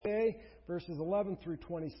verses 11 through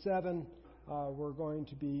 27. We're going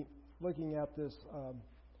to be looking at this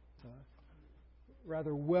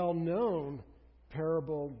rather well-known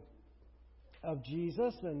parable of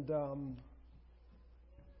Jesus. And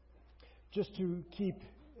just to keep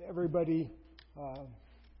everybody a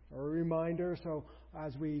reminder, so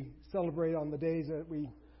as we celebrate on the days that we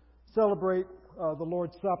celebrate the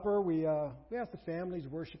Lord's Supper, we ask the families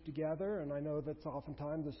worship together, and I know that's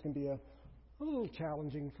oftentimes this can be a little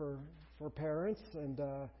challenging for parents, and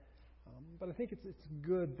but I think it's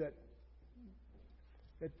good that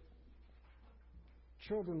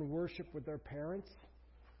children worship with their parents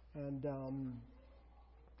and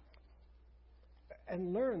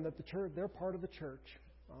learn that the church, they're part of the church.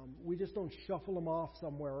 We just don't shuffle them off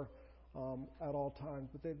somewhere at all times,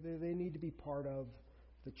 but they need to be part of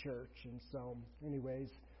the church. And so, anyways,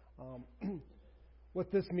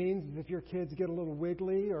 what this means is if your kids get a little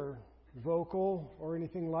wiggly or vocal or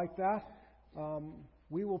anything like that,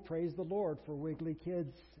 we will praise the Lord for wiggly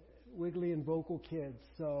and vocal kids.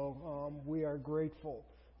 So we are grateful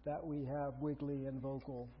that we have wiggly and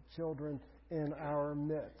vocal children in our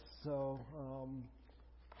midst. So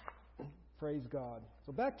praise God.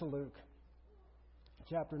 So back to Luke,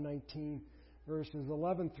 chapter 19, verses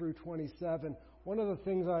 11 through 27. One of the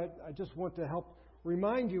things I just want to help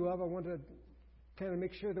remind you of, I want to kind of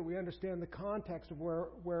make sure that we understand the context of where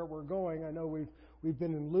we're going. I know we've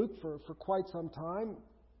been in Luke for quite some time,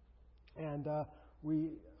 and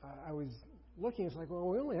I was looking, it's like, well,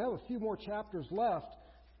 we only have a few more chapters left.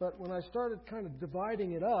 But when I started kind of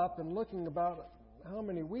dividing it up and looking about how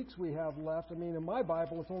many weeks we have left, I mean, in my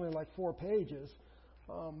Bible it's only like 4 pages.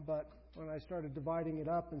 But when I started dividing it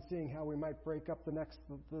up and seeing how we might break up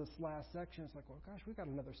this last section, it's like, well, gosh, we've got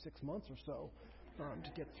another 6 months or so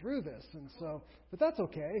to get through this. And so, but that's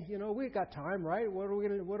okay. You know, we've got time, right? What are we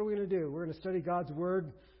going to do? We're going to study God's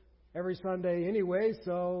Word every Sunday anyway,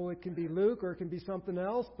 so it can be Luke or it can be something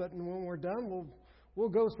else. But when we're done, we'll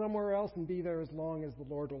go somewhere else and be there as long as the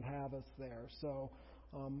Lord will have us there. So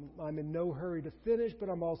I'm in no hurry to finish, but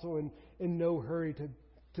I'm also in no hurry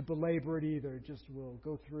to belabor it either. Just we'll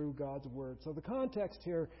go through God's Word. So the context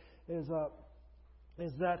here is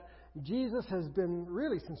that Jesus has been,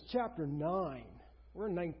 really since chapter 9, we're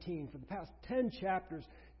in 19, for the past 10 chapters,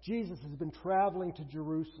 Jesus has been traveling to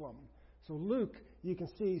Jerusalem. So Luke, you can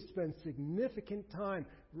see, spends significant time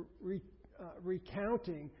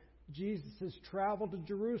recounting Jesus' travel to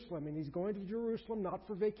Jerusalem. And he's going to Jerusalem not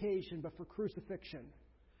for vacation, but for crucifixion.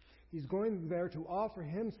 He's going there to offer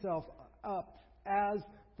himself up as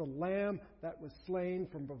the Lamb that was slain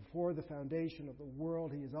from before the foundation of the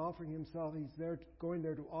world. He is offering himself. He's going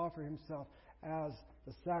there to offer himself as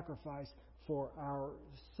the sacrifice for our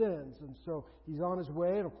sins. And so he's on his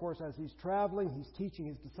way. And of course, as he's traveling, he's teaching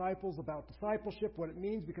his disciples about discipleship, what it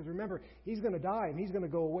means. Because remember, he's going to die and he's going to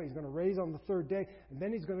go away. He's going to raise on the third day, and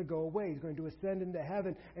then he's going to go away. He's going to ascend into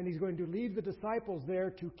heaven, and he's going to leave the disciples there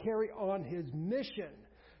to carry on his mission.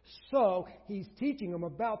 So he's teaching them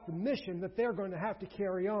about the mission that they're going to have to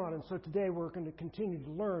carry on. And so today we're going to continue to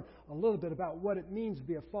learn a little bit about what it means to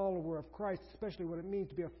be a follower of Christ, especially what it means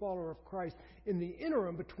to be a follower of Christ in the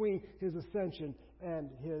interim between his ascension and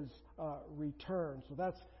his return. So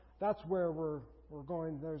that's where we're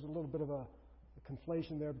going. There's a little bit of a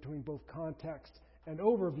conflation there between both context and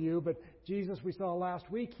overview. But Jesus, we saw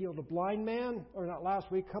last week, healed a blind man, or not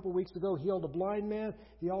last week, a couple weeks ago, healed a blind man.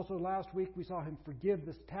 He also, last week, we saw him forgive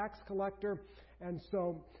this tax collector. And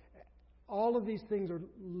so all of these things are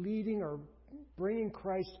leading or bringing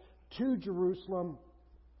Christ to Jerusalem.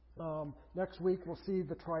 Next week we'll see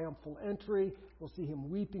the triumphal entry. We'll see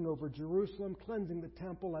him weeping over Jerusalem, cleansing the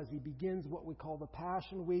temple as he begins what we call the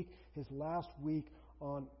Passion Week, his last week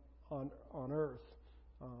on earth.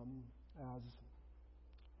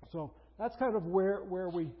 So that's kind of where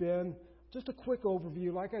we've been. Just a quick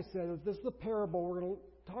overview. Like I said, this is a parable. We're going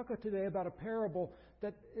to talk today about a parable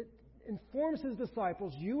that it informs his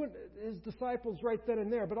disciples, his disciples right then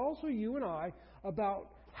and there, but also you and I, about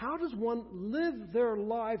how does one live their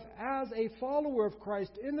life as a follower of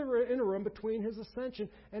Christ in the interim between his ascension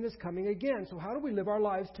and his coming again. So how do we live our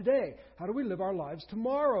lives today? How do we live our lives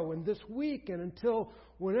tomorrow and this week and until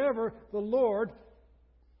whenever the Lord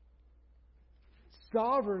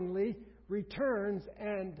sovereignly returns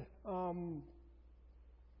and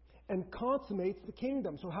consummates the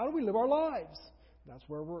kingdom? So how do we live our lives? That's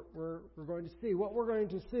where we're going to see. What we're going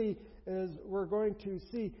to see is we're going to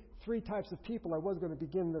see 3 types of people. I was going to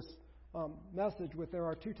begin this message with there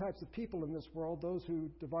are 2 types of people in this world. Those who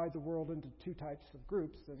divide the world into 2 types of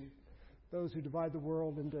groups, and those who divide the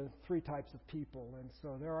world into 3 types of people. And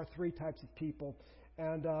so there are 3 types of people.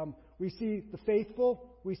 And we see the faithful,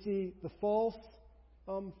 we see the false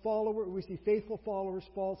follower, we see faithful followers,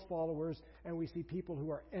 false followers, and we see people who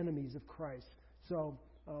are enemies of Christ. So,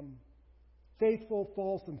 faithful,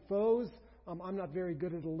 false, and foes. I'm not very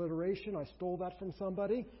good at alliteration. I stole that from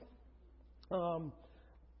somebody.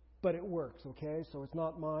 But it works, okay? So it's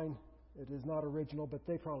not mine. It is not original, but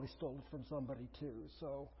they probably stole it from somebody too.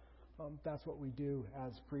 So that's what we do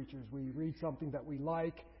as preachers. We read something that we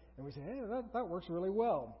like, and we say, hey, that works really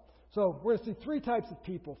well. So we're going to see three types of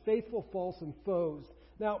people, faithful, false, and foes.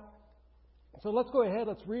 Now, so let's go ahead.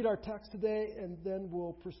 Let's read our text today, and then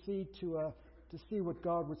we'll proceed to see what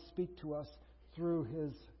God would speak to us through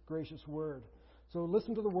His gracious word. So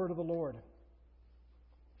listen to the word of the Lord.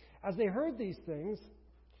 As they heard these things,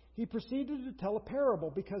 He proceeded to tell a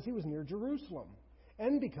parable because He was near Jerusalem,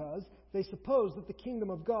 and because they supposed that the kingdom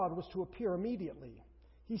of God was to appear immediately.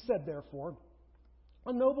 He said, therefore,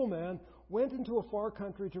 a nobleman went into a far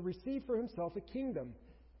country to receive for himself a kingdom,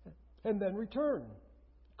 and then return.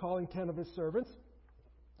 Calling 10 of his servants,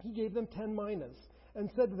 he gave them 10 minas, and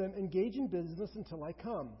said to them, engage in business until I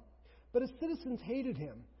come. But his citizens hated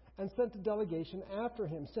him, and sent a delegation after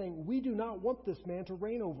him, saying, we do not want this man to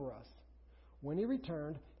reign over us. When he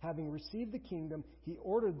returned, having received the kingdom, he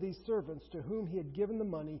ordered these servants to whom he had given the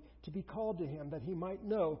money to be called to him, that he might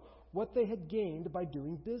know what they had gained by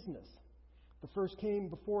doing business. The first came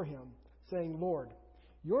before him, saying, Lord,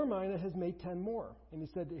 your mina has made 10 more. And he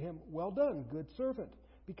said to him, well done, good servant.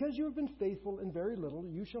 Because you have been faithful in very little,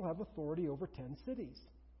 you shall have authority over 10 cities.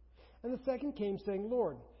 And the second came, saying,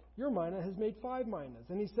 Lord, your mina has made 5 minas.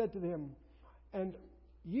 And he said to him, and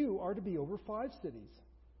you are to be over 5 cities.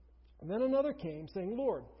 And then another came, saying,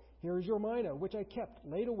 Lord, here is your mina, which I kept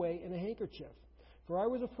laid away in a handkerchief. For I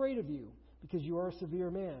was afraid of you, because you are a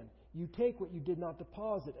severe man. You take what you did not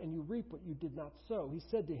deposit, and you reap what you did not sow. He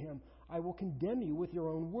said to him, I will condemn you with your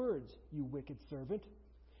own words, you wicked servant.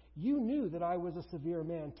 You knew that I was a severe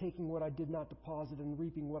man, taking what I did not deposit and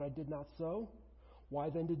reaping what I did not sow. Why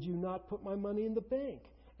then did you not put my money in the bank?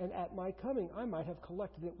 And at my coming I might have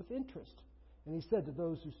collected it with interest. And he said to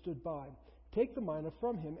those who stood by, take the mina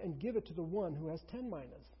from him and give it to the one who has 10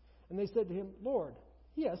 minas. And they said to him, Lord,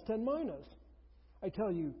 he has 10 minas. I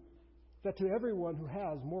tell you that to everyone who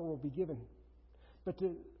has, more will be given. But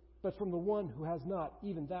from the one who has not,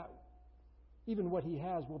 even what he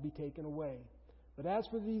has will be taken away. But as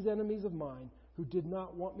for these enemies of mine, who did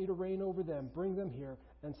not want me to reign over them, bring them here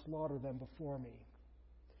and slaughter them before me.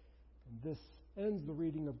 And this ends the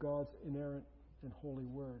reading of God's inerrant and holy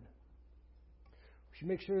word. We should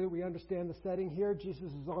make sure that we understand the setting here.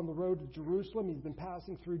 Jesus is on the road to Jerusalem. He's been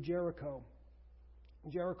passing through Jericho.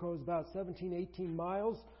 Jericho is about 17, 18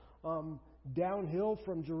 miles downhill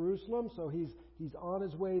from Jerusalem, so he's on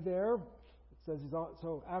his way there. It says he's on.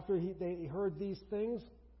 So after they heard these things,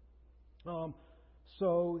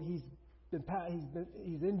 so he's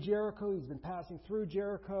in Jericho. He's been passing through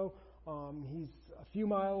Jericho. He's a few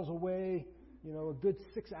miles away. A good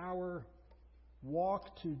 6-hour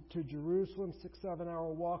walk to Jerusalem,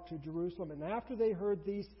 6-7-hour walk to Jerusalem. And after they heard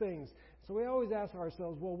these things, so we always ask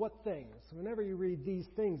ourselves, well, what things? Whenever you read these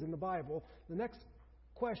things in the Bible, the next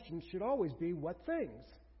question should always be, what things?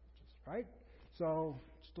 Right? So,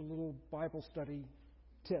 just a little Bible study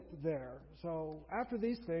tip there. So, after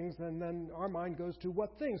these things, then our mind goes to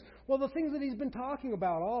what things? Well, the things that he's been talking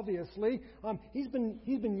about, obviously. He's been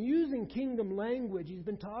using kingdom language. He's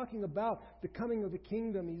been talking about the coming of the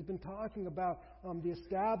kingdom. He's been talking about the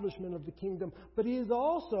establishment of the kingdom. But he has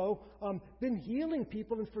also been healing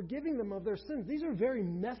people and forgiving them of their sins. These are very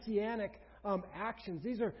messianic actions.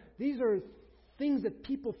 These are things that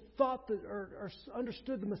people thought that or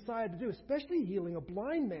understood the Messiah to do, especially healing a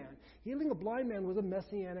blind man. Healing a blind man was a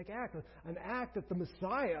messianic act, an act that the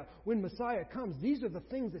Messiah, when Messiah comes, these are the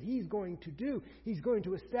things that he's going to do. He's going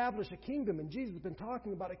to establish a kingdom, and Jesus has been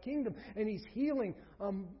talking about a kingdom, and he's healing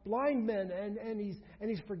blind men, and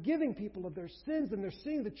he's forgiving people of their sins, and they're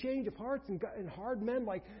seeing the change of hearts in hard men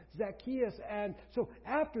like Zacchaeus. And so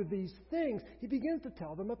after these things, he begins to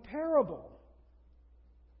tell them a parable.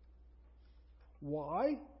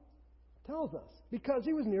 Why? Tells us. Because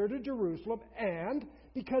he was near to Jerusalem, and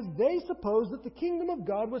because they supposed that the kingdom of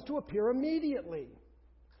God was to appear immediately.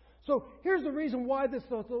 So here's the reason why this.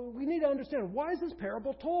 So we need to understand, why is this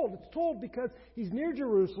parable told? It's told because he's near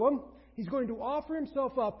Jerusalem. He's going to offer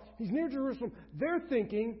himself up. He's near Jerusalem. They're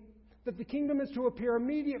thinking that the kingdom is to appear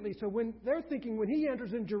immediately. So when he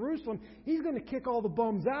enters in Jerusalem, he's going to kick all the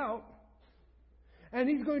bums out. And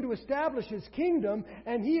he's going to establish his kingdom,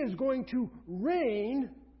 and he is going to reign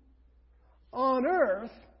on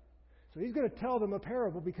earth So he's going to tell them a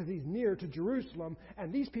parable because he's near to Jerusalem,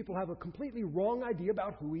 and these people have a completely wrong idea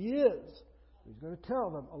about who he is. He's going to tell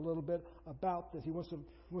them a little bit about this. He wants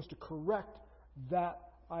to correct that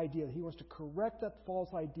idea. He wants to correct that false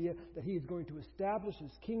idea that he is going to establish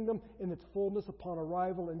his kingdom in its fullness upon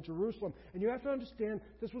arrival in Jerusalem. And you have to understand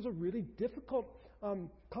this was a really difficult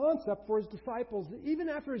concept for his disciples, even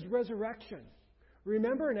after his resurrection.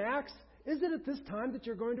 Remember in Acts, is it at this time that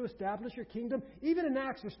you're going to establish your kingdom? Even in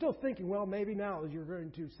Acts, they're still thinking, well, maybe now you're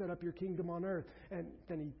going to set up your kingdom on earth. And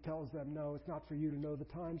then he tells them, no, it's not for you to know the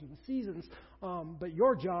times or the seasons, but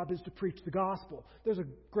your job is to preach the gospel. There's a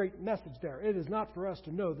great message there. It is not for us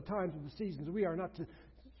to know the times or the seasons. We are not to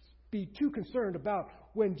be too concerned about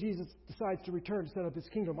when Jesus decides to return to set up his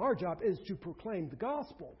kingdom. Our job is to proclaim the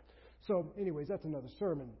gospel. So, anyways, that's another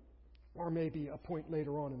sermon, or maybe a point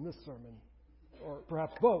later on in this sermon, or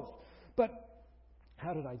perhaps both. But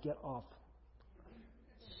how did I get off?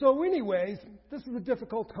 So anyways, this is a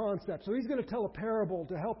difficult concept. So he's going to tell a parable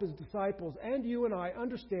to help his disciples and you and I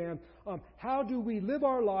understand how do we live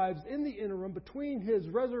our lives in the interim between his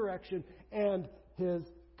resurrection and his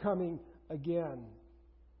coming again.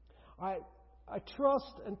 I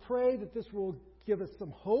trust and pray that this will give us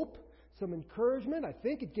some hope, some encouragement. I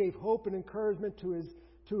think it gave hope and encouragement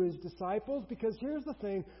to his disciples, because here's the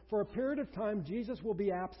thing, for a period of time Jesus will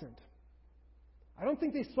be absent. I don't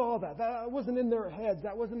think they saw that. That wasn't in their heads.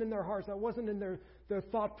 That wasn't in their hearts. That wasn't in their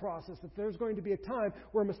thought process. That there's going to be a time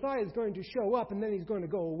where Messiah is going to show up and then he's going to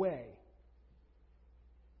go away.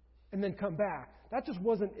 And then come back. That just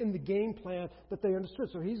wasn't in the game plan that they understood.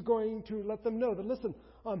 So he's going to let them know that, listen,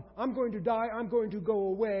 I'm going to die. I'm going to go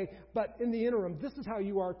away. But in the interim, this is how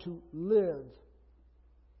you are to live.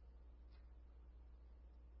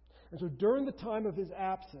 And so during the time of his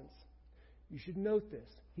absence, you should note this.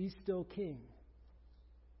 He's still king.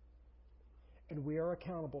 And we are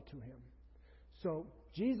accountable to him. So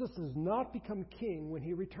Jesus does not become king when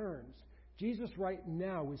he returns. Jesus right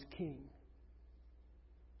now is king.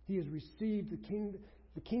 He has received the kingdom.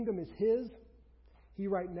 The kingdom is his. He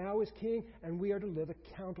right now is king, and we are to live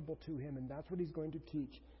accountable to him. And that's what he's going to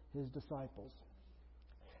teach his disciples.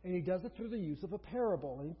 And he does it through the use of a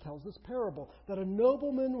parable. And he tells this parable that a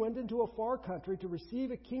nobleman went into a far country to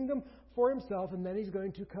receive a kingdom for himself, and then he's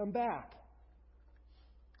going to come back.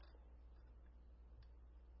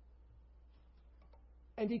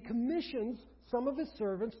 And he commissions some of his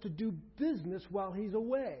servants to do business while he's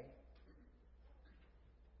away.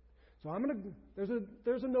 So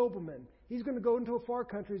there's a nobleman. He's going to go into a far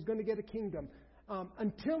country. He's going to get a kingdom.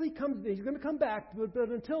 Until he comes, he's going to come back. But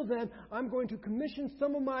until then, I'm going to commission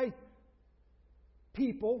some of my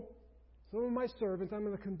people, some of my servants. I'm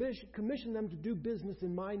going to commission them to do business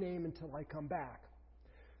in my name until I come back.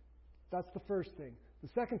 That's the first thing. The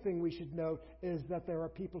second thing we should note is that there are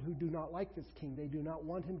people who do not like this king. They do not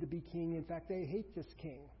want him to be king. In fact, they hate this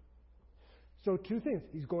king. So two things.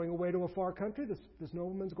 He's going away to a far country. This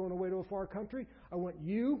nobleman's going away to a far country. I want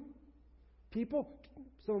you, people,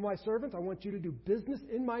 some of my servants, I want you to do business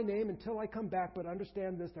in my name until I come back. But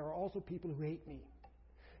understand this, there are also people who hate me.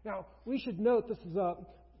 Now, we should note this is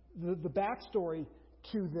the backstory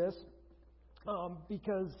to this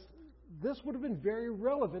because this would have been very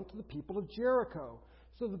relevant to the people of Jericho.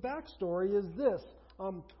 So the backstory is this.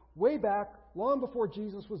 Way back, long before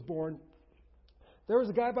Jesus was born, there was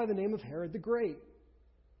a guy by the name of Herod the Great.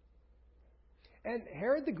 And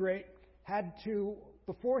Herod the Great had to,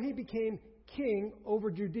 before he became king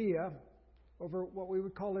over Judea, over what we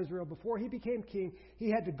would call Israel, before he became king,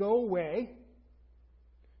 he had to go away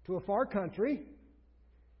to a far country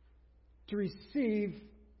to receive,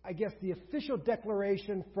 I guess, the official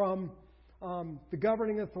declaration from the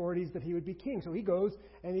governing authorities that he would be king. So he goes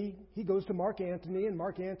and he goes to Mark Antony, and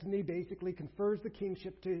Mark Antony basically confers the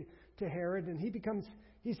kingship to Herod, and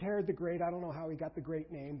he's Herod the Great. I don't know how he got the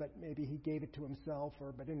great name, but maybe he gave it to himself,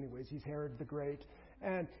 but anyways, he's Herod the Great.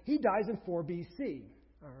 And he dies in 4 BC.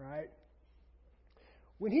 All right.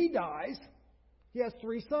 When he dies, he has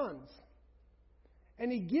 3 sons.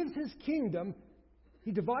 And he gives his kingdom,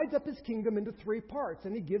 he divides up his kingdom into 3 parts,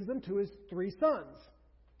 and he gives them to his 3 sons.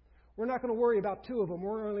 We're not going to worry about 2 of them.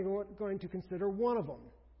 We're only going to consider 1 of them.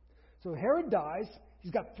 So Herod dies.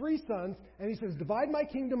 He's got 3 sons, and he says, divide my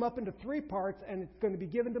kingdom up into 3 parts, and it's going to be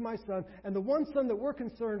given to my son. And the one son that we're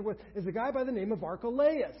concerned with is a guy by the name of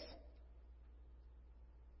Archelaus.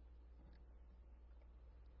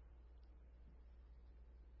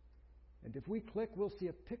 And if we click, we'll see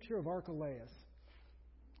a picture of Archelaus.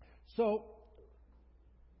 So,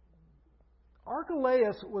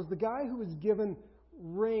 Archelaus was the guy who was given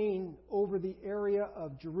reign over the area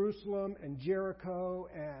of Jerusalem and Jericho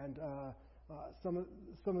and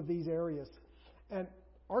some of these areas. And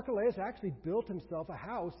Archelaus actually built himself a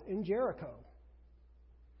house in Jericho.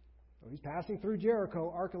 So he's passing through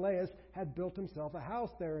Jericho. Archelaus had built himself a house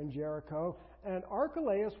there in Jericho. And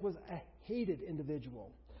Archelaus was a hated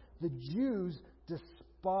individual. The Jews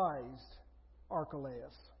despised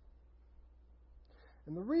Archelaus.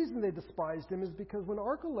 And the reason they despised him is because when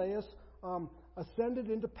Archelaus ascended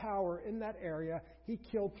into power in that area, he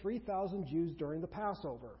killed 3,000 Jews during the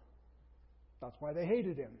Passover. That's why they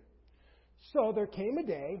hated him. So there came a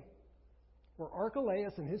day where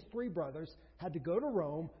Archelaus and his 3 brothers had to go to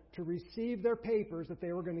Rome to receive their papers that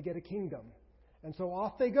they were going to get a kingdom. And so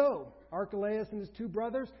off they go, Archelaus and his 2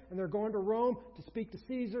 brothers, and they're going to Rome to speak to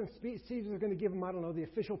Caesar. And Caesar's going to give them, the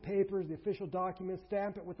official papers, the official documents,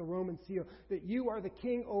 stamp it with the Roman seal, that you are the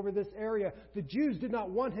king over this area. The Jews did not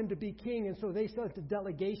want him to be king, and so they sent a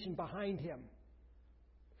delegation behind him,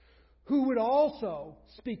 who would also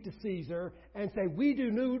speak to Caesar and say, we do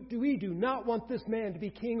not want this man to be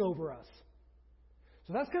king over us.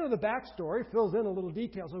 So that's kind of the backstory, fills in a little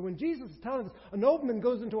detail. So when Jesus is telling us, a nobleman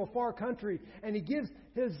goes into a far country and he gives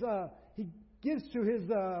to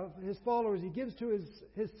his followers, he gives to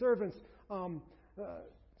his servants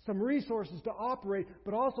some resources to operate,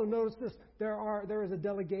 but also notice this: there is a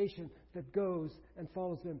delegation that goes and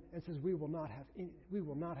follows him and says, we will not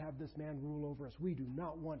have this man rule over us. We do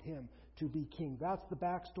not want him to be king. That's the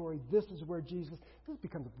backstory. This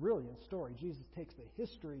becomes a brilliant story. Jesus takes the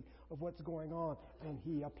history of what's going on and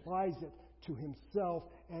he applies it to himself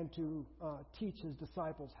and to teach his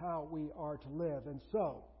disciples how we are to live. And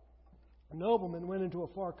so, a nobleman went into a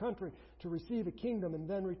far country to receive a kingdom and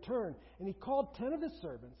then return. And he called 10 of his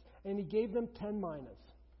servants and he gave them 10 minas.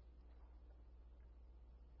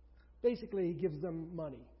 Basically, he gives them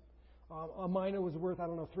money. A mina was worth,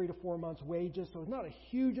 3 to 4 months' wages, so it's not a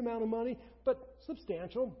huge amount of money, but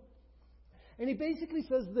substantial. And he basically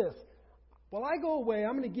says this: while I go away,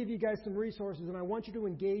 I'm going to give you guys some resources, and I want you to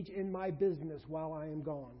engage in my business while I am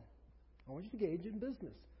gone. I want you to engage in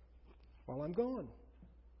business while I'm gone.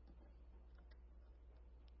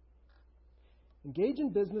 Engage in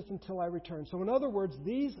business until I return. So in other words,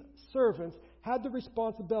 these servants had the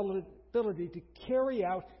responsibility to carry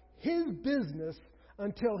out his business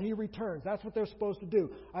until he returns. That's what they're supposed to do.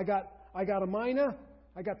 I got a mina.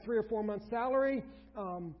 I got 3 or 4 months' salary.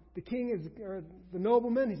 The king or the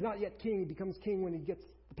nobleman, he's not yet king. He becomes king when he gets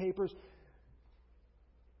the papers.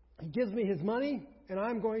 He gives me his money, and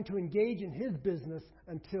I'm going to engage in his business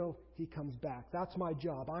until he comes back. That's my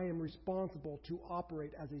job. I am responsible to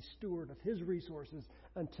operate as a steward of his resources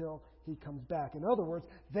until he comes back. In other words,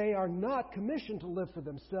 they are not commissioned to live for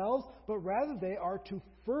themselves, but rather they are to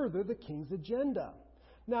further the king's agenda.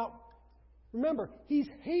 Now, remember, he's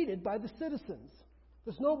hated by the citizens.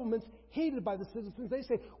 This nobleman's hated by the citizens. They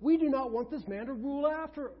say, we do not want this man to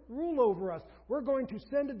rule over us. We're going to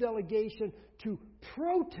send a delegation to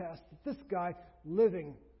protest this guy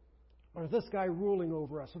ruling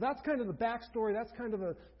over us. So that's kind of the backstory. That's kind of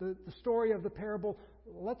the story of the parable.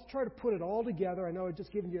 Let's try to put it all together. I know I've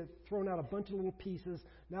just thrown out a bunch of little pieces.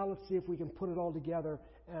 Now let's see if we can put it all together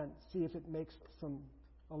and see if it makes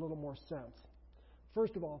a little more sense.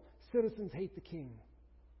 First of all, citizens hate the king.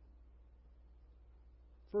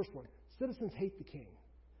 First one, citizens hate the king.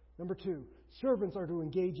 Number 2, servants are to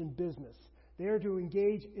engage in business. They are to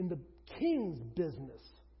engage in the king's business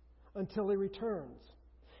until he returns.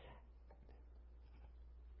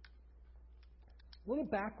 A little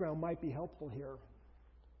background might be helpful here.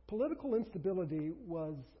 Political instability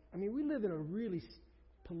we live in a really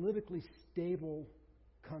politically stable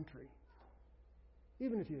country.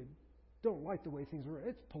 Even if you don't like the way things are,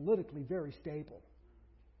 it's politically very stable.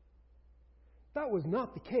 That was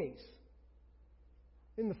not the case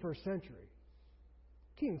in the first century.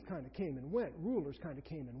 Kings kind of came and went. Rulers kind of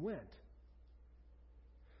came and went.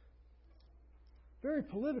 Very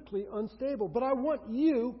politically unstable. But I want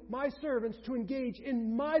you, my servants, to engage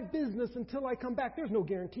in my business until I come back. There's no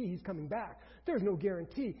guarantee he's coming back. There's no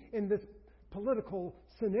guarantee in this political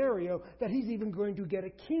scenario that he's even going to get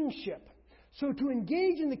a kingship. So to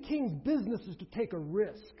engage in the king's business is to take a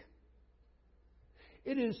risk.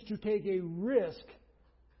 It is to take a risk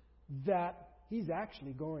that he's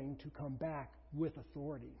actually going to come back with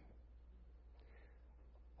authority.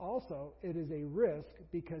 Also, it is a risk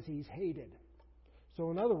because he's hated. So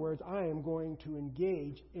in other words, I am going to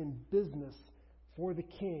engage in business for the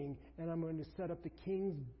king, and I'm going to set up the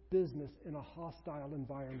king's business in a hostile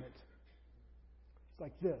environment. It's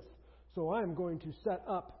like this. So I am going to set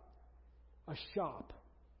up a shop.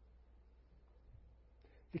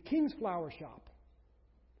 The king's flower shop,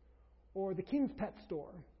 or the king's pet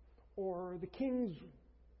store, or the king's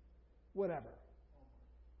whatever.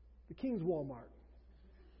 The King's Walmart.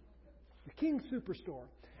 The King's Superstore.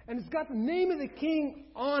 And it's got the name of the king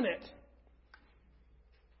on it.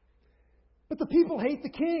 But the people hate the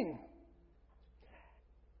king.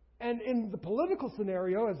 And in the political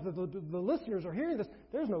scenario, as the listeners are hearing this,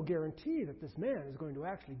 there's no guarantee that this man is going to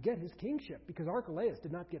actually get his kingship, because Archelaus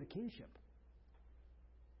did not get a kingship.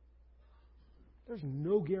 There's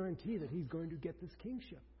no guarantee that he's going to get this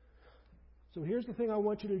kingship. So here's the thing I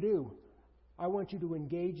want you to do. I want you to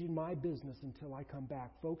engage in my business until I come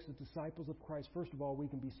back. Folks, as disciples of Christ, first of all, we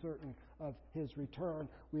can be certain of his return.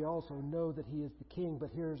 We also know that he is the king,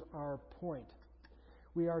 but here's our point.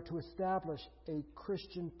 We are to establish a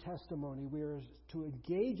Christian testimony. We are to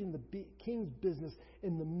engage in the king's business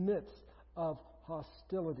in the midst of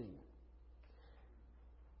hostility.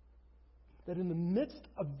 That in the midst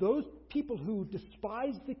of those people who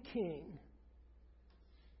despise the king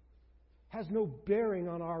has no bearing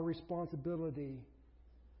on our responsibility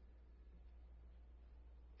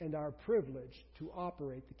and our privilege to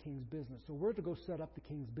operate the king's business. So we're to go set up the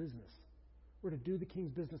king's business. We're to do the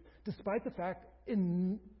king's business, despite the fact,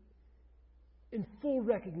 in full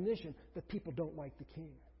recognition, that people don't like the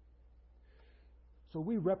king. So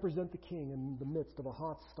we represent the king in the midst of a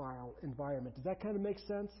hostile environment. Does that kind of make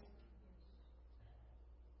sense?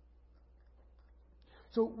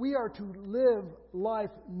 So we are to live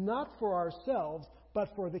life not for ourselves,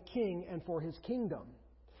 but for the king and for his kingdom.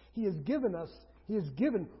 He has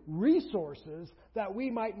given resources that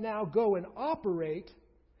we might now go and operate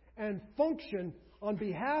and function on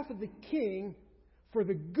behalf of the king, for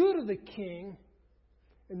the good of the king,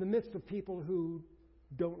 in the midst of people who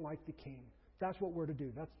don't like the king. That's what we're to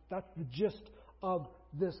do. That's the gist of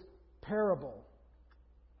this parable.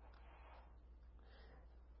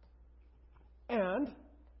 And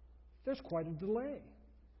there's quite a delay.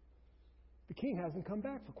 The king hasn't come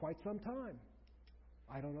back for quite some time.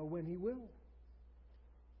 I don't know when he will.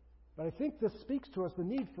 But I think this speaks to us the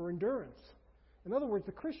need for endurance. In other words,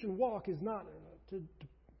 the Christian walk is not, to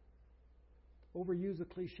overuse a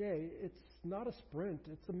cliche, it's not a sprint,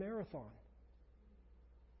 it's a marathon.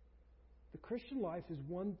 The Christian life is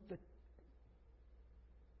one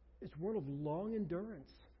of long endurance.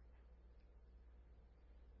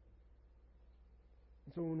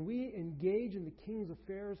 And so when we engage in the king's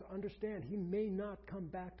affairs, understand he may not come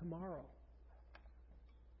back tomorrow.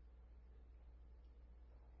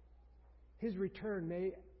 His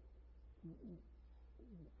return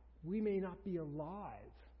we may not be alive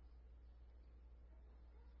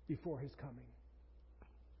before his coming.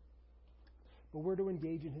 But we're to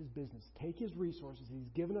engage in his business. Take his resources. He's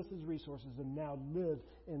given us his resources, and now live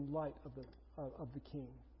in light of the king.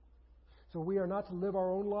 So we are not to live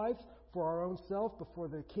our own lives for our own self, but for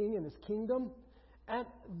the king and his kingdom. And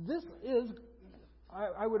this is,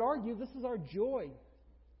 I would argue, this is our joy.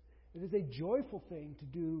 It is a joyful thing to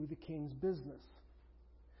do the king's business,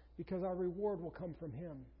 because our reward will come from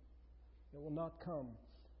him. It will not come.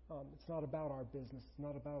 It's not about our business. It's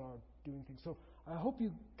not about our doing things. So I hope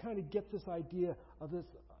you kind of get this idea of this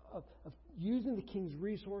of using the king's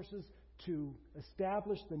resources to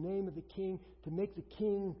establish the name of the king, to make the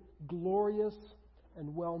king glorious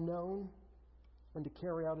and well known, and to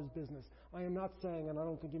carry out his business. I am not saying, and I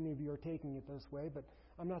don't think any of you are taking it this way, but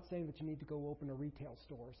I'm not saying that you need to go open a retail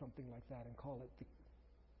store or something like that and call it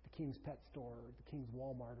the King's Pet Store or the King's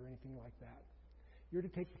Walmart or anything like that. You're to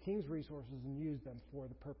take the king's resources and use them for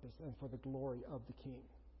the purpose and for the glory of the king.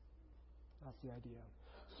 That's the idea.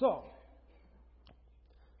 So,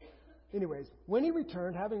 anyways, when he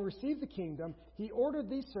returned, having received the kingdom, he ordered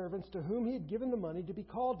these servants to whom he had given the money to be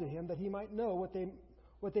called to him, that he might know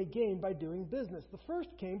what they gained by doing business. The first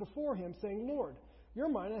came before him, saying, Lord, your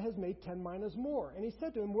mina has made 10 minas more. And he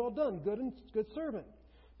said to him, Well done, good servant.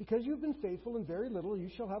 Because you've been faithful in very little, you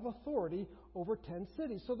shall have authority over 10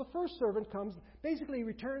 cities. So the first servant comes, basically he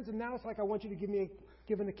returns, and now it's like, I want you to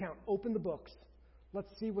give an account. Open the books. Let's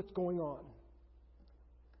see what's going on.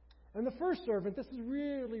 And the first servant, this is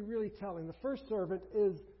really, really telling. The first servant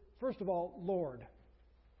is, first of all, Lord.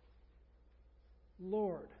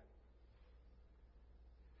 Lord.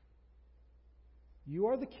 You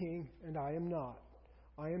are the king, and I am not.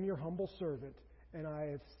 I am your humble servant, and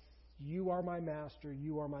you are my master,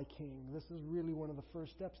 you are my king. This is really one of the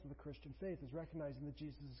first steps of the Christian faith, is recognizing that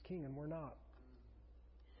Jesus is king and we're not.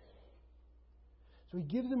 So he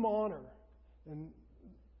gives him honor. And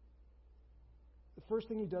the first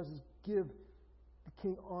thing he does is give the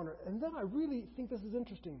king honor. And then I really think this is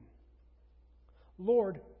interesting.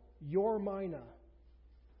 Lord, your mina.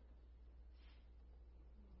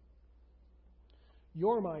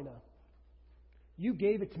 Your mina. You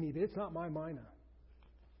gave it to me, but it's not my mina.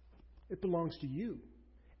 It belongs to you.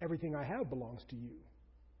 Everything I have belongs to you.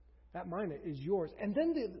 That mina is yours. And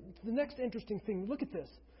then the next interesting thing, look at this.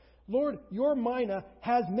 Lord, your mina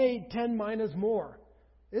has made 10 minas more.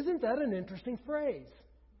 Isn't that an interesting phrase?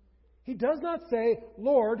 He does not say,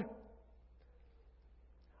 Lord,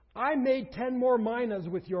 I made 10 more minas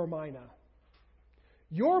with your mina.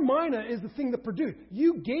 Your mina is the thing that produced.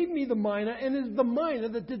 You gave me the mina, and it is the mina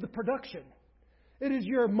that did the production. It is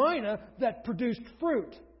your mina that produced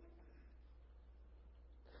fruit.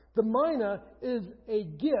 The mina is a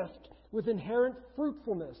gift with inherent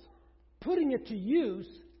fruitfulness. Putting it to use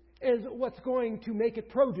is what's going to make it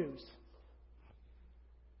produce.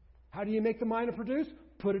 How do you make the mina produce?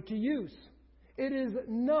 Put it to use. It is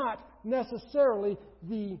not necessarily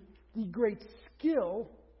the great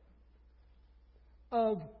skill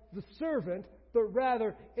of the servant, but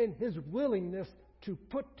rather in his willingness to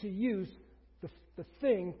put to use the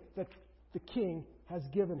thing that the king has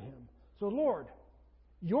given him. So, Lord,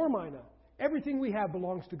 your mina, everything we have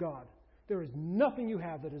belongs to God. There is nothing you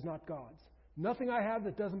have that is not God's. Nothing I have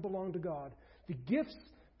that doesn't belong to God. The gifts,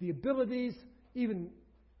 the abilities, even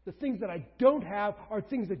the things that I don't have are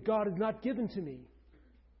things that God has not given to me.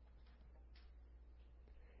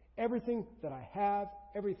 Everything that I have,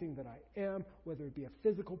 everything that I am, whether it be a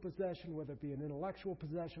physical possession, whether it be an intellectual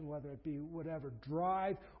possession, whether it be whatever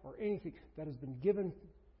drive or anything that has been given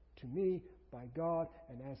to me by God,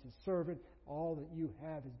 and as His servant, all that you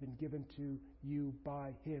have has been given to you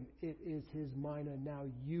by Him. It is His mina. Now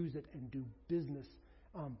use it and do business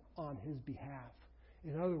on His behalf.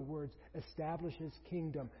 In other words, establish His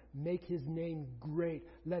kingdom. Make His name great.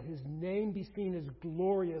 Let His name be seen as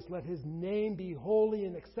glorious. Let His name be holy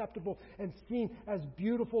and acceptable and seen as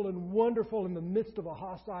beautiful and wonderful in the midst of a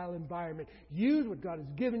hostile environment. Use what God has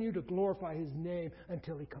given you to glorify His name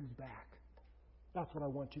until He comes back. That's what I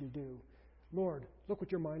want you to do. Lord, look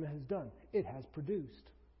what your mina has done. It has produced.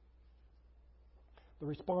 The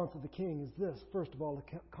response of the king is this. First of all,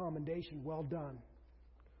 a commendation. Well done.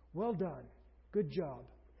 Well done. Good job.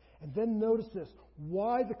 And then notice this.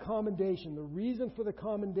 Why the commendation? The reason for the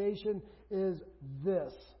commendation is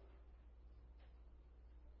this.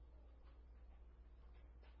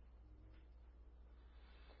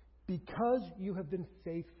 Because you have been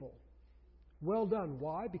faithful. Well done.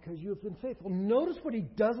 Why? Because you have been faithful. Notice what he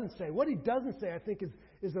doesn't say. What he doesn't say, I think,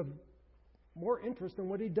 is of more interest than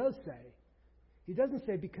what he does say. He doesn't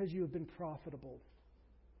say because you have been profitable.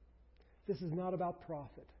 This is not about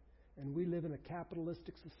profit. And we live in a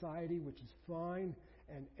capitalistic society, which is fine,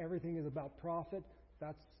 and everything is about profit.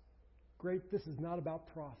 That's great. This is not about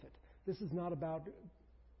profit. This is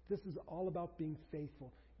all about being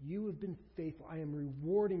faithful. You have been faithful. I am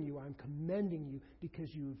rewarding you. I'm commending you because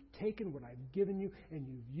you've taken what I've given you and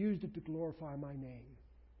you've used it to glorify my name.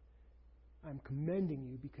 I'm commending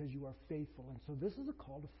you because you are faithful. And so this is a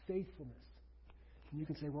call to faithfulness. And you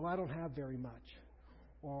can say, well, I don't have very much.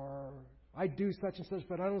 Or I do such and such,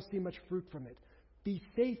 but I don't see much fruit from it. Be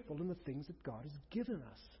faithful in the things that God has given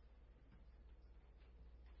us.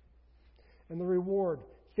 And the reward,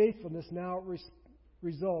 faithfulness, now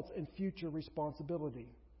results in future responsibility.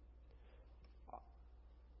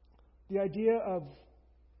 The idea of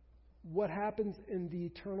what happens in the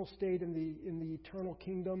eternal state, in the eternal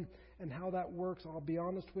kingdom, and how that works, I'll be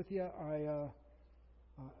honest with you,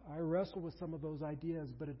 I wrestle with some of those ideas,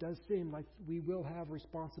 but it does seem like we will have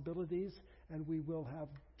responsibilities and we will have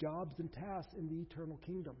jobs and tasks in the eternal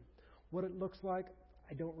kingdom. What it looks like,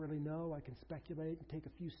 I don't really know. I can speculate and take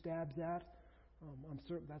a few stabs at. I'm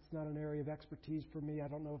certain that's not an area of expertise for me. I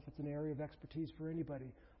don't know if it's an area of expertise for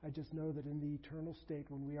anybody. I just know that in the eternal state,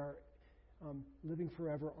 when we are living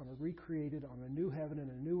forever on a recreated, on a new heaven and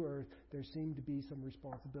a new earth, there seem to be some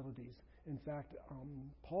responsibilities. In fact,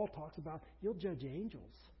 Paul talks about you'll judge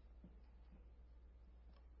angels.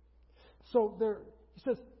 So he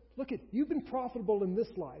says, look, you've been profitable in this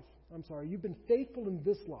life. You've been faithful in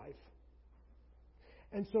this life.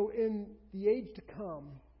 And so in the age to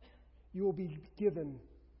come, you will be given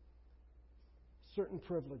certain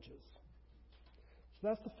privileges. So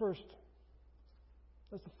that's the first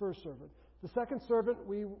servant. The second servant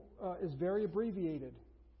is very abbreviated.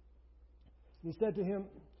 He said to him,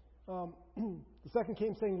 the second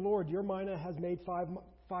came saying, Lord, your mina has made five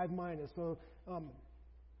minas. So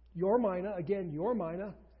your mina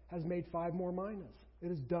has made 5 more minas. It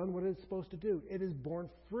has done what it's supposed to do. It has borne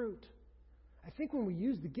fruit. I think when we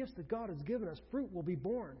use the gifts that God has given us, fruit will be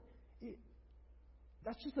born.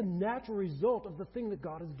 That's just a natural result of the thing that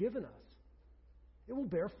God has given us. It will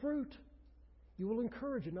bear fruit. You will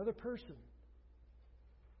encourage another person.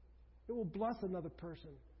 It will bless another person.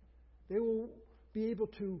 They will be able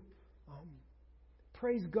to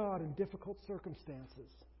praise God in difficult circumstances.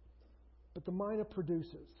 But the mina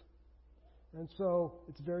produces. And so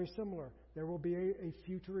it's very similar. There will be a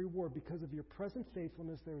future reward. Because of your present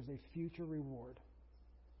faithfulness, there is a future reward.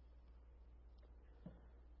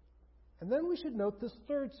 And then we should note this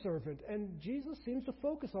third servant. And Jesus seems to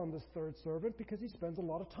focus on this third servant because he spends a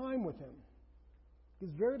lot of time with him. He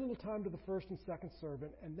gives very little time to the first and second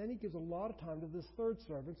servant, and then he gives a lot of time to this third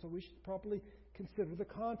servant, so we should probably consider the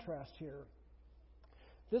contrast here.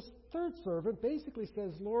 This third servant basically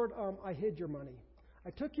says, Lord, I hid your money. I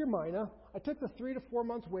took your mina, I took the 3 to 4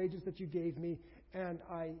 months' wages that you gave me, and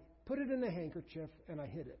I put it in a handkerchief, and I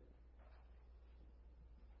hid it.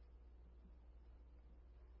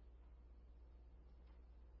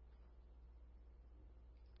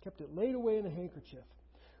 Kept it laid away in a handkerchief.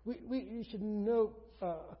 We should note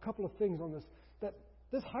a couple of things on this. That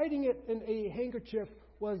this hiding it in a handkerchief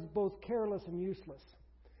was both careless and useless.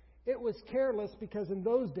 It was careless because in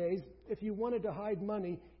those days, if you wanted to hide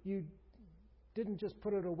money, you didn't just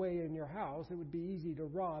put it away in your house. It would be easy to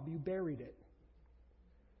rob. You buried it.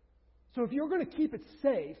 So if you were going to keep it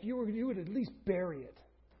safe, you would at least bury it.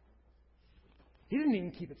 He didn't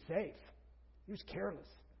even keep it safe. He was careless.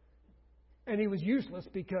 And he was useless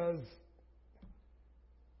because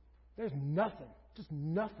there's nothing, just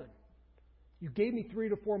nothing. You gave me 3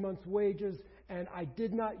 to 4 months' wages, and I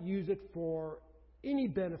did not use it for any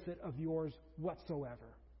benefit of yours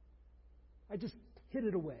whatsoever. I just hid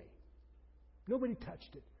it away. Nobody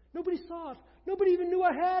touched it. Nobody saw it. Nobody even knew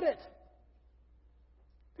I had it.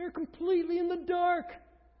 They're completely in the dark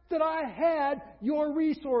that I had your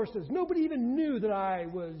resources. Nobody even knew that I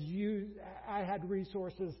had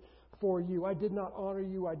resources for you. I did not honor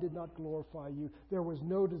you. I did not glorify you. There was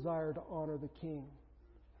no desire to honor the king.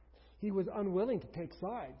 He was unwilling to take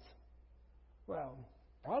sides. Well,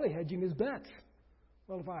 probably hedging his bets.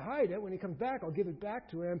 Well, if I hide it, when he comes back, I'll give it back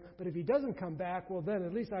to him. But if he doesn't come back, well, then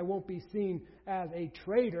at least I won't be seen as a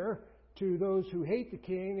traitor to those who hate the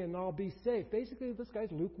king, and I'll be safe. Basically, this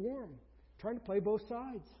guy's lukewarm, trying to play both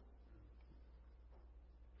sides.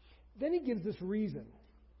 Then he gives this reason.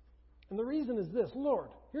 And the reason is this: Lord,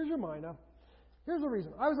 here's your mina. Here's the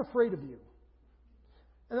reason. I was afraid of you.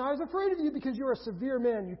 And I was afraid of you because you're a severe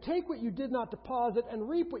man. You take what you did not deposit and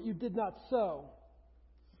reap what you did not sow.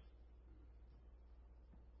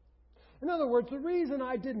 In other words, the reason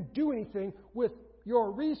I didn't do anything with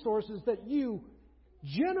your resources that you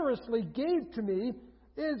generously gave to me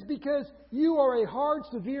is because you are a hard,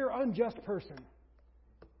 severe, unjust person.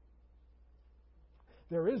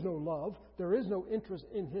 There is no love. There is no interest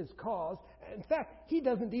in his cause. In fact, he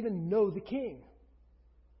doesn't even know the king.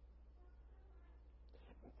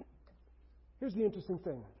 Here's the interesting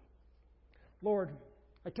thing. Lord,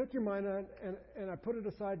 I took your mina and I put it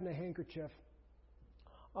aside in a handkerchief.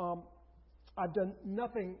 I've done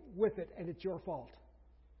nothing with it, and it's your fault.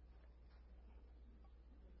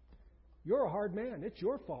 You're a hard man. It's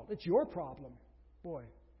your fault. It's your problem. Boy,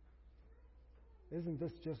 isn't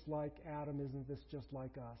this just like Adam? Isn't this just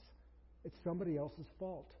like us? It's somebody else's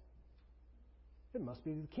fault. It must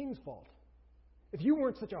be the king's fault. If you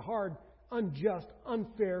weren't such a hard, unjust,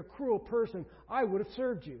 unfair, cruel person, I would have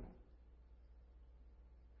served you.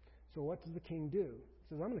 So what does the king do? He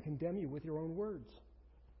says, I'm going to condemn you with your own words.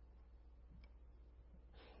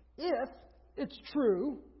 If it's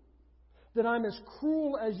true that I'm as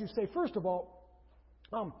cruel as you say, first of all,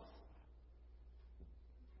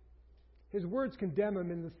 his words condemn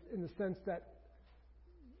him in the sense that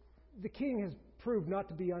the king has proved not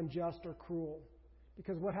to be unjust or cruel.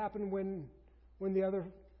 Because what happened when the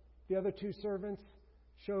other two servants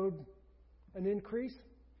showed an increase?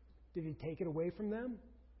 Did he take it away from them?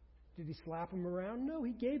 Did he slap them around? No,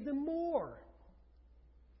 he gave them more.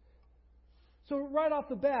 So right off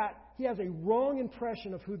the bat, he has a wrong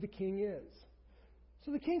impression of who the king is.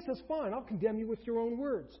 So the king says, fine, I'll condemn you with your own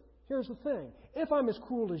words. Here's the thing. If I'm as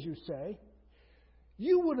cruel as you say,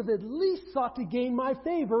 you would have at least sought to gain my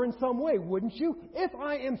favor in some way, wouldn't you? If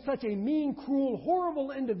I am such a mean, cruel,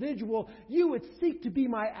 horrible individual, you would seek to be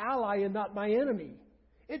my ally and not my enemy.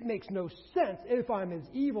 It makes no sense, if I'm as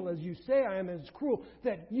evil as you say I am, as cruel,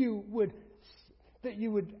 that you would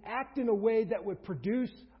act in a way that would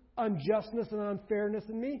produce unjustness and unfairness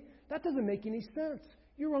in me. That doesn't make any sense.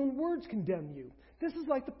 Your own words condemn you. This is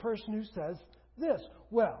like the person who says this: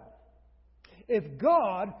 well, if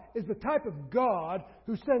God is the type of God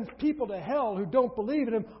who sends people to hell who don't believe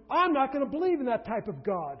in Him, I'm not going to believe in that type of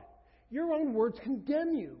God. Your own words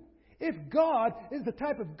condemn you. If God is the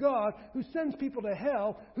type of God who sends people to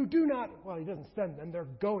hell who do not, well, He doesn't send them, they're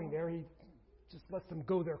going there. He just lets them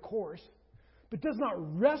go their course, but does not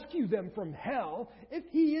rescue them from hell. If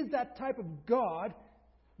He is that type of God,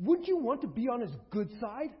 wouldn't you want to be on His good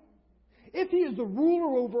side? If He is the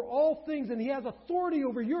ruler over all things and He has authority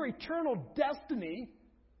over your eternal destiny,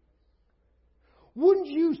 wouldn't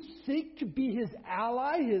you seek to be His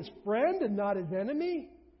ally, His friend, and not His enemy?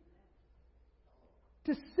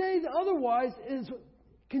 To say otherwise is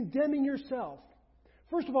condemning yourself.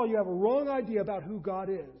 First of all, you have a wrong idea about who God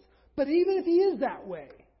is. But even if He is that way,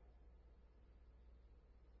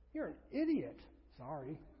 you're an idiot.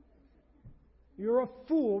 Sorry. You're a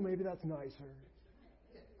fool. Maybe that's nicer.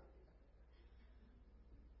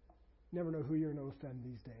 Never know who you're going to offend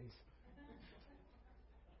these days.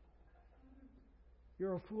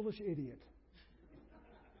 You're a foolish idiot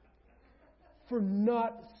for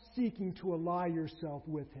not seeking to ally yourself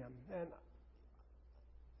with Him. And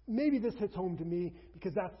maybe this hits home to me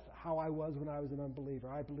because that's how I was when I was an unbeliever.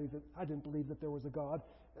 I didn't believe that there was a God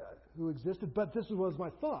who existed, but this was my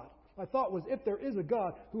thought. My thought was, if there is a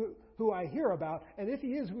God who I hear about, and if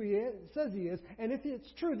He is who He says He is, and if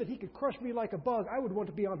it's true that He could crush me like a bug, I would want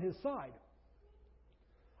to be on His side.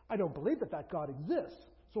 I don't believe that God exists,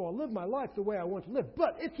 so I'll live my life the way I want to live.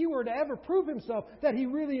 But if He were to ever prove Himself that He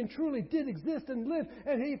really and truly did exist and live,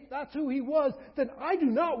 and that's who He was, then I do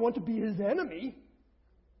not want to be His enemy.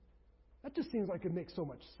 That just seems like it makes so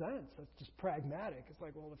much sense. That's just pragmatic. It's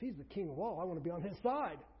like, well, if He's the King of all, I want to be on His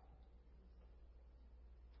side.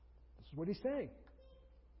 This is what He's saying.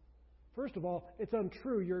 First of all, it's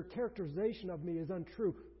untrue. Your characterization of me is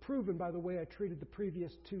untrue, proven by the way I treated the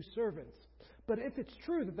previous two servants. But if it's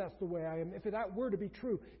true that that's the way I am, if that were to be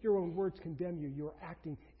true, your own words condemn you. You're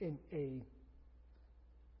acting in a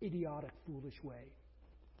idiotic, foolish way.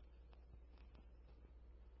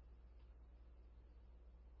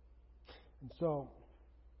 And so,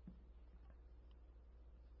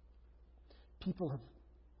 people have...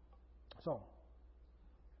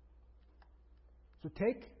 So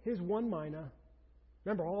take his 1 mina.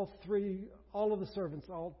 Remember, all of the servants,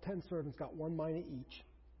 all 10 servants got 1 mina each.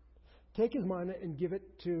 Take his mina and give it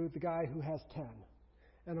to the guy who has 10.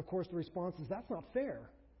 And of course the response is, that's not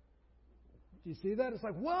fair. Do you see that? It's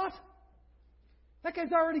like, what? That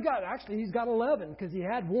guy's already got, actually he's got 11 because he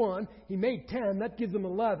had 1. He made 10. That gives him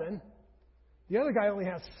 11. The other guy only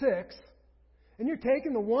has 6. And you're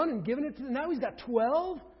taking the 1 and giving it to now he's got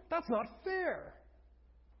 12? That's not fair.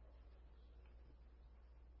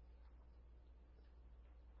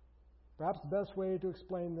 Perhaps the best way to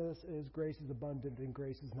explain this is grace is abundant and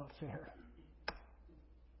grace is not fair.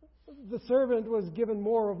 The servant was given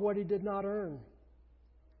more of what he did not earn.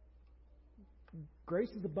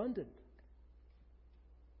 Grace is abundant.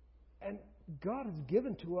 And God has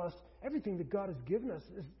given to us, everything that God has given us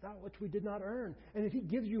is that which we did not earn. And if He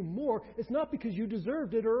gives you more, it's not because you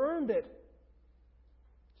deserved it or earned it.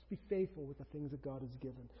 Just be faithful with the things that God has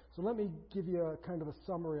given. So let me give you a kind of a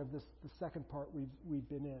summary of this, the second part we've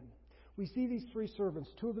been in. We see these 3 servants.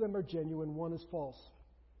 2 of them are genuine, 1 is false.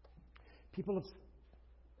 People have,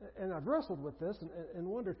 and I've wrestled with this and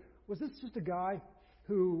wondered, was this just a guy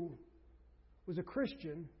who was a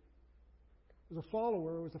Christian, was a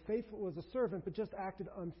follower, was a servant, but just acted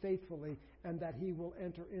unfaithfully, and that he will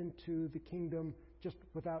enter into the kingdom just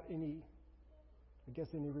without any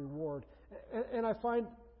reward? And I find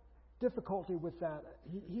difficulty with that.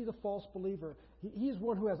 He's a false believer. He's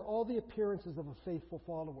one who has all the appearances of a faithful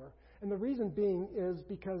follower. And the reason being is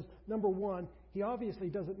because, number one, he obviously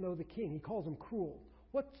doesn't know the king. He calls him cruel.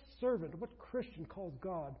 What servant, what Christian calls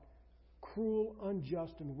God cruel,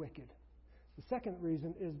 unjust, and wicked? The second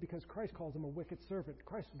reason is because Christ calls him a wicked servant.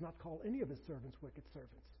 Christ does not call any of his servants wicked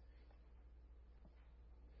servants.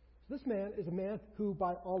 This man is a man who,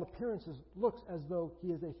 by all appearances, looks as though he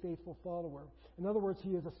is a faithful follower. In other words,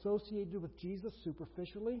 he is associated with Jesus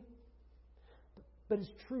superficially, but his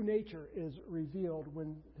true nature is revealed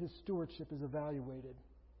when his stewardship is evaluated.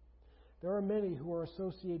 There are many who are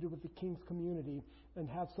associated with the king's community and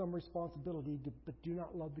have some responsibility, but do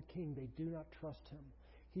not love the king. They do not trust him.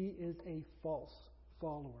 He is a false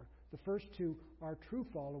follower. The first 2 are true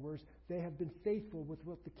followers. They have been faithful with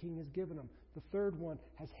what the king has given them. The third one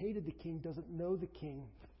has hated the king, doesn't know the king,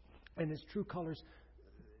 and his true colors.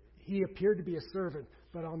 He appeared to be a servant,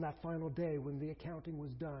 but on that final day when the accounting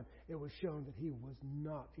was done, it was shown that he was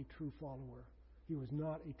not a true follower. He was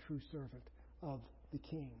not a true servant of the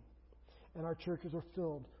king. And our churches are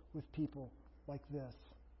filled with people like this.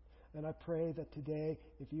 And I pray that today,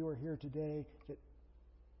 if you are here today, that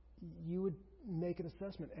you would make an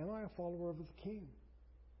assessment. Am I a follower of the king?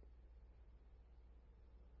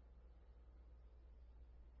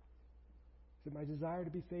 Is it my desire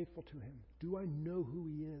to be faithful to him? Do I know who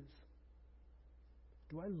he is?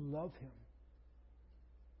 Do I love him?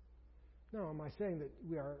 Now, am I saying that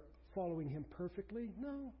we are following Him perfectly?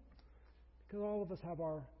 No. Because all of us have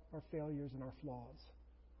our failures and our flaws.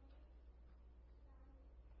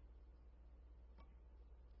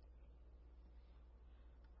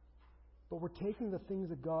 But we're taking the things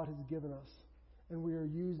that God has given us and we are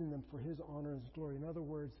using them for His honor and His glory. In other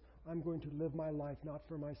words, I'm going to live my life not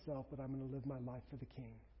for myself, but I'm going to live my life for the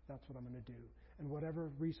King. That's what I'm going to do. And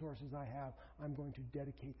whatever resources I have, I'm going to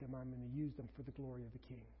dedicate them. I'm going to use them for the glory of the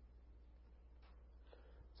King.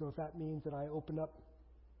 So if that means that I open up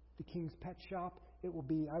the King's pet shop, it will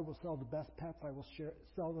be, I will sell the best pets. I will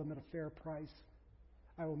sell them at a fair price.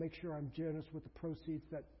 I will make sure I'm generous with the proceeds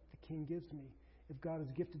that the King gives me. If God has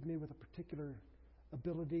gifted me with a particular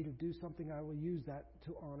ability to do something, I will use that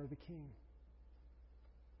to honor the King.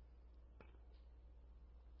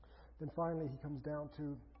 Then finally, he comes down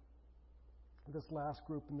to this last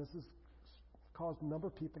group, and this has caused a number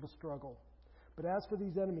of people to struggle. But as for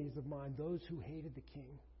these enemies of mine, those who hated the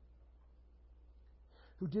King,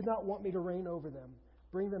 who did not want me to reign over them,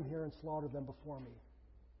 bring them here and slaughter them before me.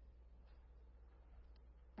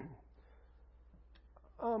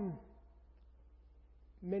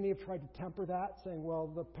 Many have tried to temper that, saying, well,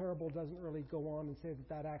 the parable doesn't really go on and say that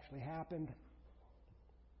that actually happened.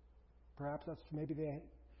 Perhaps that's maybe they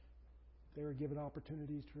were given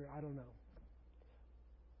opportunities to, I don't know.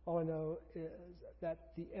 All I know is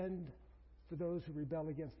that the end for those who rebel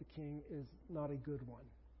against the King is not a good one.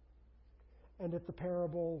 And if the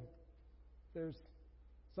parable, there's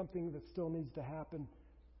something that still needs to happen,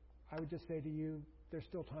 I would just say to you, there's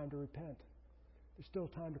still time to repent. There's still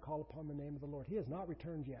time to call upon the name of the Lord. He has not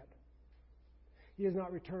returned yet. He has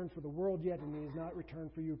not returned for the world yet, and He has not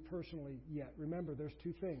returned for you personally yet. Remember, there's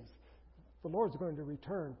two things. The Lord's going to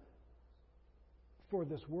return for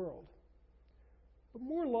this world. But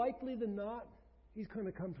more likely than not, He's going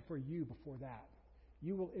to come for you before that.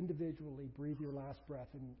 You will individually breathe your last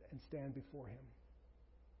breath and stand before Him.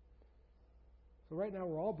 So right now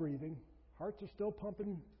we're all breathing. Hearts are still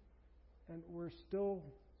pumping, and we're still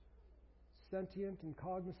sentient and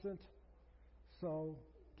cognizant. So,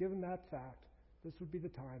 given that fact, this would be the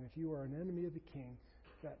time, if you are an enemy of the King,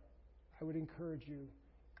 that I would encourage you,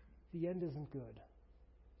 the end isn't good.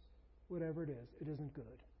 Whatever it isn't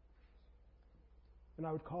good. And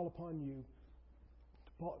I would call upon you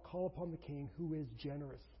to call upon the King who is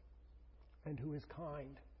generous and who is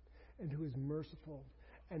kind and who is merciful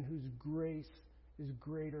and whose grace is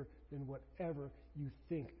greater than whatever you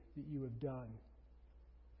think that you have done.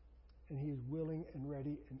 And He is willing and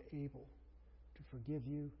ready and able to forgive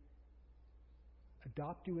you,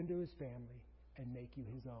 adopt you into His family, and make you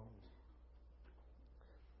His own.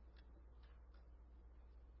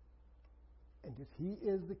 And if He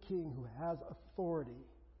is the King who has authority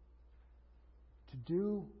to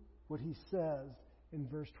do what He says in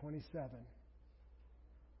verse 27,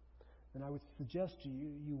 then I would suggest to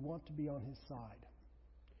you, you want to be on His side.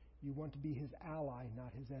 You want to be His ally,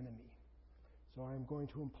 not His enemy. So I am going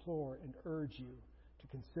to implore and urge you to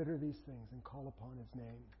consider these things and call upon His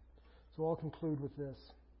name. So I'll conclude with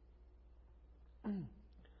this.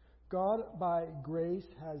 God, by grace,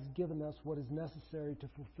 has given us what is necessary to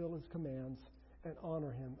fulfill His commands and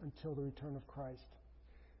honor Him until the return of Christ.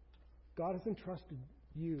 God has entrusted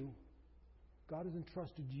you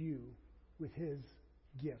with His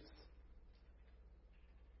gifts.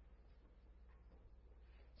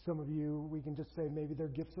 Some of you, we can just say maybe they're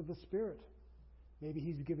gifts of the Spirit. Maybe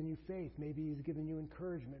He's given you faith. Maybe He's given you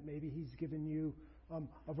encouragement. Maybe He's given you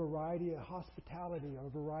a variety of hospitality, a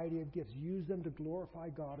variety of gifts. Use them to glorify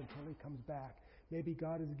God until He comes back. Maybe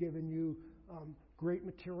God has given you great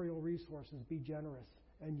material resources. Be generous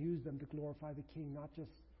and use them to glorify the King, not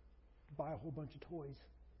just buy a whole bunch of toys.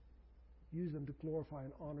 Use them to glorify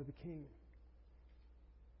and honor the King.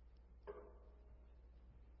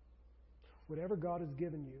 Whatever God has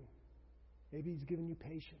given you, maybe He's given you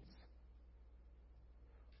patience.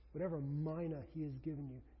 Whatever mina He has given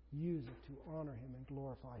you, use it to honor Him and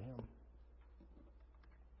glorify Him.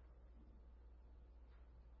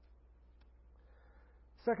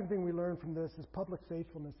 Second thing we learn from this is public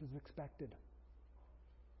faithfulness is expected.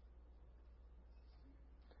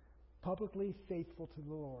 Publicly faithful to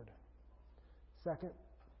the Lord.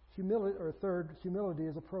 Third, humility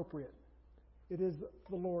is appropriate. It is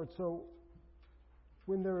the Lord. So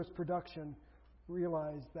when there is production,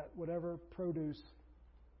 realize that whatever produce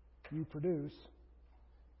you produce,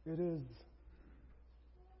 it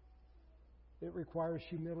requires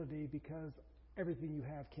humility because everything you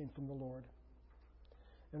have came from the Lord.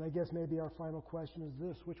 And I guess maybe our final question is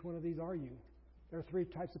this: which one of these are you? There are three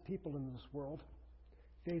types of people in this world: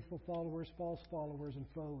 faithful followers, false followers, and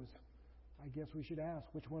foes. I guess we should ask,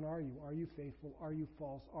 which one are you? Are you faithful? Are you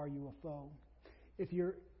false? Are you a foe? If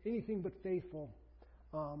you're anything but faithful,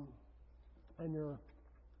 and you're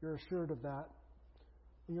assured of that,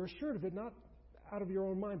 and you're assured of it not out of your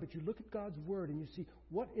own mind, but you look at God's Word and you see,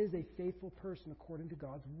 what is a faithful person according to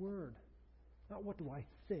God's Word? Not what do I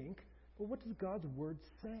think, but what does God's Word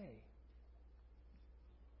say?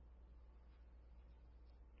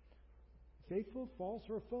 Faithful, false,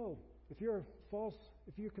 or a foe? If you're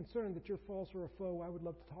concerned that you're false or a foe, I would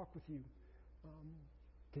love to talk with you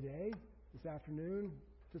today, this afternoon,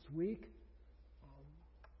 this week.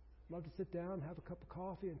 Love to sit down, have a cup of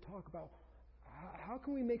coffee, and talk about how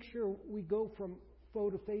can we make sure we go from foe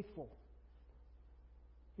to faithful?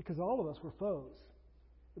 Because all of us were foes.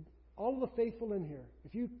 All of the faithful in here,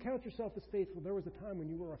 if you count yourself as faithful, there was a time when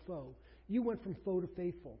you were a foe. You went from foe to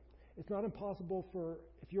faithful. It's not impossible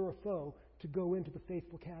if you're a foe, to go into the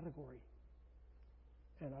faithful category.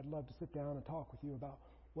 And I'd love to sit down and talk with you about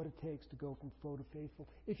what it takes to go from foe to faithful.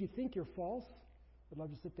 If you think you're false, I'd love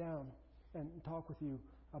to sit down and talk with you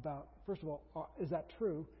about, first of all, is that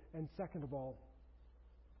true? And second of all,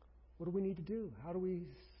 what do we need to do? How do we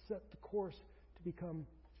set the course to become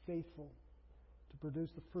faithful, to produce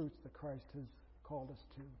the fruits that Christ has called us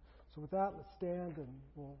to? So with that, let's stand and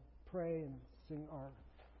we'll pray and sing our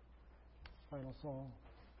final song.